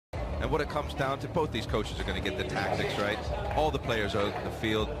And what it comes down to, both these coaches are going to get the tactics right. All the players are out in the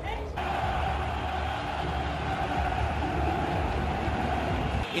field.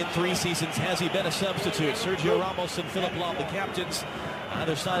 In 3 seasons, has he been a substitute? Sergio Ramos and Philipp Lahm, the captains.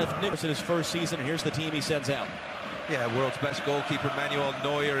 Either side of Nick in his first season. Here's the team he sends out. Yeah, world's best goalkeeper Manuel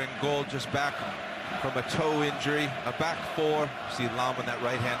Neuer in goal, just back from a toe injury. A back four. See Lahm on that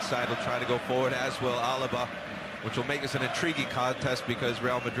right-hand side will try to go forward, as will Alaba, which will make this an intriguing contest because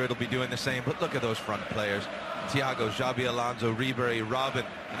Real Madrid will be doing the same. But look at those front players. Thiago, Xabi Alonso, Ribery, Robin.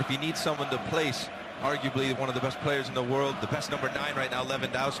 And if you need someone to place, arguably one of the best players in the world, the best number 9 right now,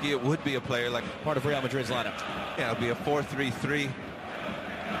 Lewandowski, it would be a player like... Part of Real Madrid's lineup. Yeah, it'll be a 4-3-3.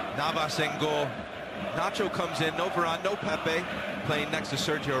 Navas in goal. Nacho comes in, no Varane, no Pepe, playing next to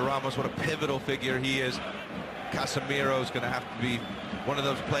Sergio Ramos. What a pivotal figure he is. Casemiro is going to have to be one of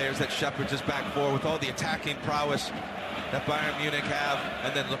those players that shepherds us back forward with all the attacking prowess that Bayern Munich have.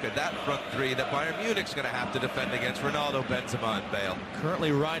 And then look at that front three that Bayern Munich's going to have to defend against: Ronaldo, Benzema, and Bale.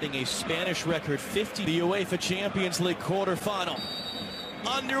 Currently riding a Spanish record 50. The UEFA Champions League quarterfinal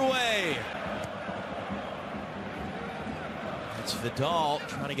underway. It's Vidal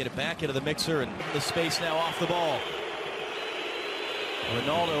trying to get it back into the mixer, and the space now off the ball.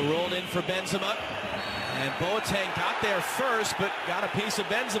 Ronaldo rolled in for Benzema, and Boateng got there first, but got a piece of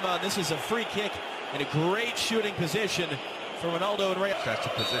Benzema. This is a free kick in a great shooting position for Ronaldo and Real. Has to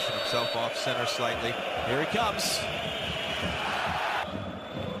position himself off center slightly. Here he comes.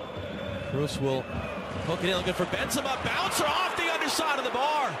 Kroos will hook it in, looking for Benzema. Bouncer off the underside of the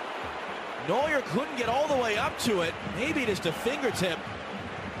bar. Neuer couldn't get all the way up to it. Maybe just a fingertip.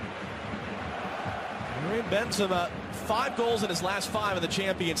 Benzema, 5 goals in his last 5 in the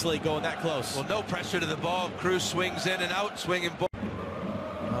Champions League, going that close. Well, no pressure to the ball. Kroos swings in and out, swinging ball.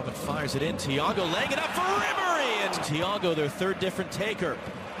 Robin fires it in. Thiago laying it up for Ribery. And Thiago, their third different taker.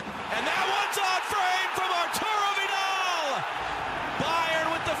 And that one's on frame from Arturo Vidal. Bayern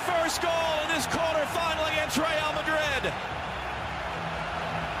with the first goal in this quarterfinal against Real Madrid.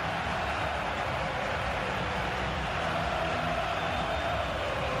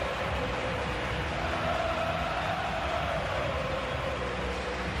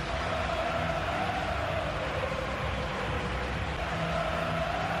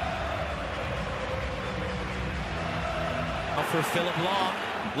 For Philipp Lahm.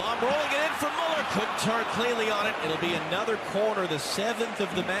 Lahm rolling it in for Muller. Couldn't turn cleanly on it. It'll be another corner, the 7th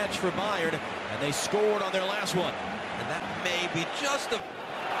of the match for Bayern, and they scored on their last one. And that may be just a...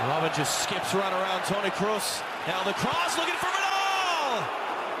 Robin just skips right around Toni Kroos. Now the cross, looking for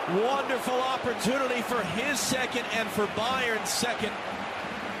Vidal! Wonderful opportunity for his second and for Bayern's second.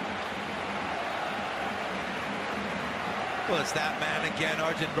 Well, it's that man again,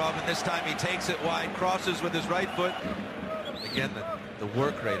 Arjen Robben. This time he takes it wide, crosses with his right foot. Again, the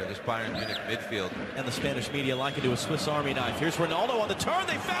work rate of this Bayern Munich midfield. And the Spanish media like it to a Swiss Army knife. Here's Ronaldo on the turn.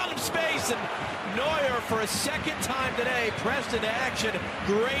 They found him space, and Neuer for a second time today pressed into action.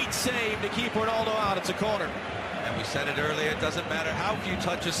 Great save to keep Ronaldo out. It's a corner. And we said it earlier, it doesn't matter how few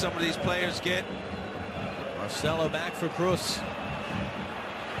touches some of these players get. Marcelo back for Kroos.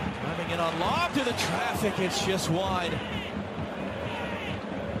 Driving in on lob to the traffic. It's just wide.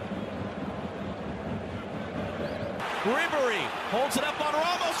 Ribery holds it up on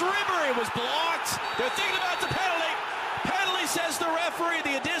Ramos. Ribery was blocked. They're thinking about the penalty. Penalty, says the referee.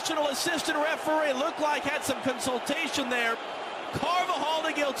 The additional assistant referee looked like had some consultation there. Carvajal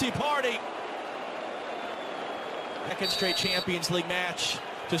the guilty party. Second straight Champions League match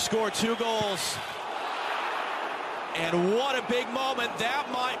to score 2 goals. And what a big moment that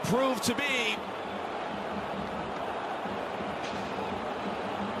might prove to be.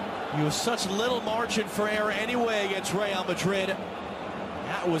 You have such little margin for error anyway against Real Madrid.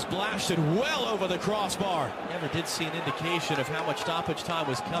 That was blasted well over the crossbar. Never did see an indication of how much stoppage time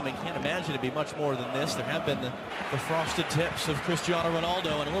was coming. Can't imagine it'd be much more than this. There have been the frosted tips of Cristiano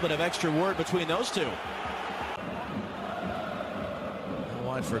Ronaldo and a little bit of extra word between those two.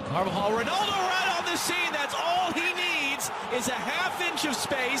 Wide for Carvajal. Ronaldo right on the scene. That's all he needs is a ½ inch of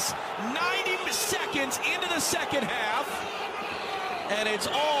space. 90 seconds into the second half. And it's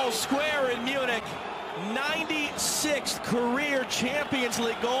all square in Munich. 96th career Champions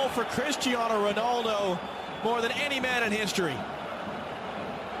League goal for Cristiano Ronaldo. More than any man in history.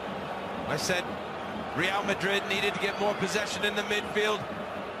 I said Real Madrid needed to get more possession in the midfield.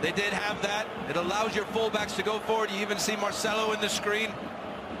 They did have that. It allows your fullbacks to go forward. You even see Marcelo in the screen.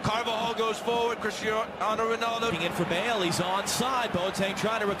 Carvajal goes forward. Cristiano Ronaldo. Looking in for Bale. He's onside. Boateng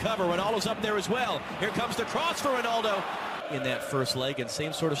trying to recover. Ronaldo's up there as well. Here comes the cross for Ronaldo. In that first leg, and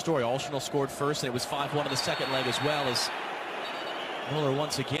same sort of story. Arsenal scored first, and it was 5-1 in the second leg as well, as Muller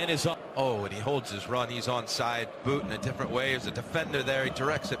once again is up. Oh, and he holds his run. He's onside, boot in a different way. There's a defender there. He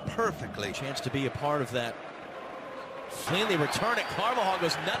directs it perfectly. Chance to be a part of that. Flynn, they return it. Carvajal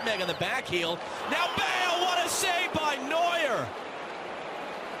goes nutmeg on the back heel. Now Bale, what a save by Neuer.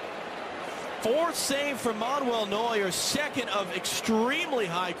 Fourth save for Manuel Neuer, second of extremely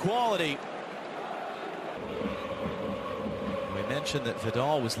high quality. We mentioned that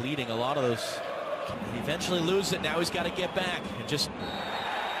Vidal was leading a lot of those. He eventually loses it. Now he's got to get back and just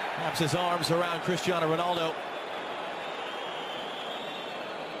wraps his arms around Cristiano Ronaldo.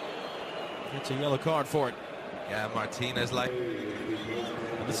 Gets a yellow card for it. Yeah, Martinez like.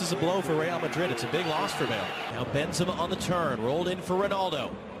 This is a blow for Real Madrid. It's a big loss for Bale. Now Benzema on the turn, rolled in for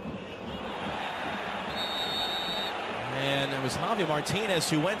Ronaldo. And it was Javi Martinez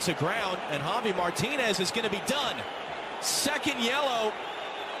who went to ground, and Javi Martinez is going to be done. Second yellow,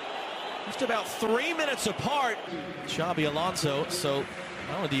 just about 3 minutes apart. Xabi Alonso, so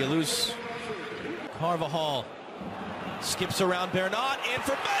not only do you lose Carvajal, skips around Bernat, in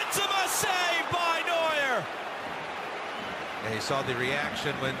for Benzema, saved by Neuer. Yeah, you saw the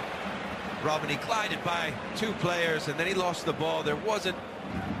reaction when Robin glided by two players, and then he lost the ball. There wasn't.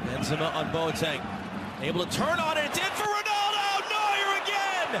 Benzema on Boateng. Able to turn on it. It's in for Ronaldo. Neuer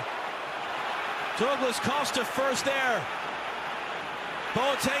again. Douglas Costa first there.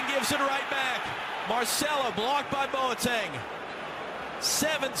 Boateng gives it right back. Marcelo blocked by Boateng.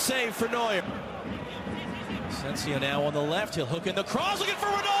 Seventh save for Neuer. Asensio now on the left. He'll hook in the cross. Looking for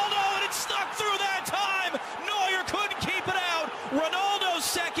Ronaldo, and it stuck through that time. Neuer couldn't keep it out. Ronaldo's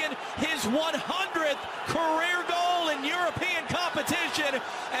second, his 100th career goal in European competition,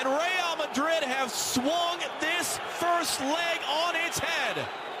 and Real Madrid have swung this first leg on its head.